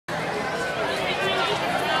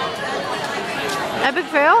Epic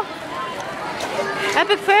fail?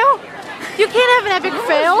 Epic fail? You can't have an epic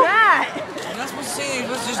fail. What was that? You're not supposed to say it,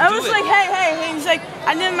 you're supposed to just I do was it. like, hey. He's like,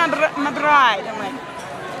 I need my bride. I'm like,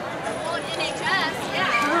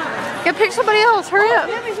 Go pick somebody else. Hurry up.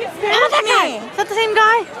 yeah, but he's How about that guy? Is that the same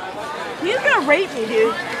guy? He's gonna rape me,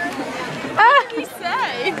 dude. Ah. He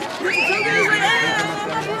said. Somebody's like, hey, I need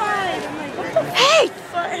my bride. I'm like, what the Hey!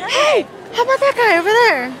 Hey! How about that guy over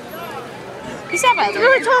there? He's not bad. The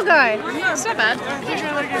really tall guy. It's not bad.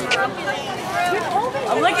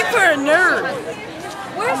 I'm looking for a nerd.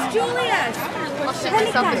 Where's Julius? I'll shit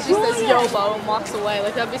myself if she says Yolo and walks away.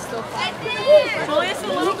 Like, that'd be still fun. Julius, the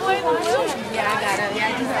little boy in the room. Yeah, I got it.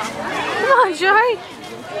 Yeah, Come on, Jai.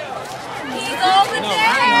 he's over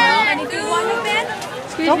there. And if you want him in,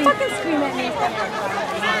 Don't fucking scream at me.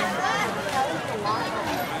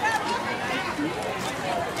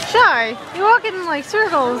 Shy, you walk in like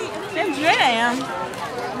circles. Damn straight I am.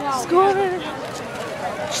 Just go over there.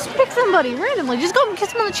 Just pick somebody randomly. Just go and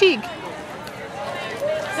kiss him on the cheek.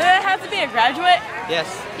 Does it have to be a graduate? Yes.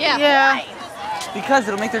 Yeah. Because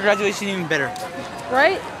it'll make their graduation even better.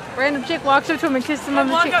 Right? Random chick walks up to him and kisses him on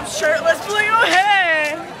the Walk cheek. up shirtless, be like, oh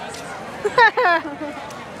hey.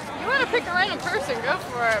 You want to pick a random person, go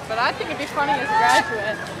for it. But I think it'd be funny as a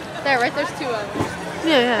graduate. There, right? There's two of them.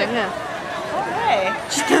 Yeah. Oh hey.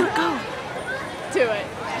 Just do it, go. Do it.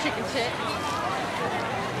 Chicken shit.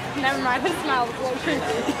 Never mind, his smile was a little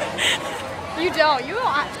creepy. You don't.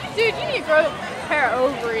 Dude, you need to grow a pair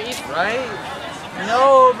of ovaries. Right?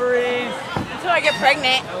 No ovaries. Until I get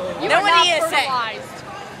pregnant. You No are one not needs to say. fertilized.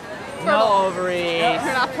 No ovaries.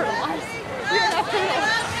 You're not fertilized. You're not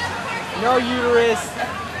fertilized. No uterus.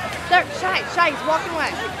 There, Shy, he's walking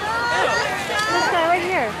away. This guy right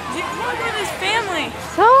here. Look at his family.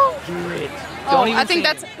 So? Do it. Oh, Don't even I think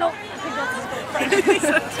say that's... it. No.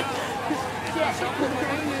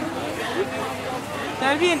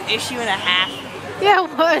 That would be an issue and a half. Yeah,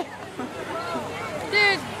 what?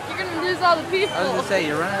 Dude, you're gonna lose all the people. I was gonna say,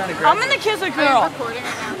 you're running out of I'm grass. gonna kiss a Are you girl. recording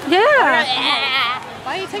right now? Yeah.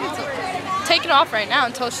 Why are you taking so... Take it off right now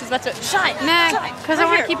until she's about to... Shy. Nah, because I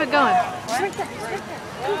want to keep it going.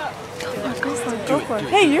 Go for it.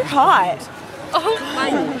 Hey, you're hot. Oh my...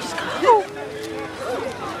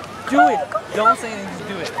 Do it. Don't say anything, just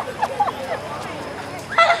do it.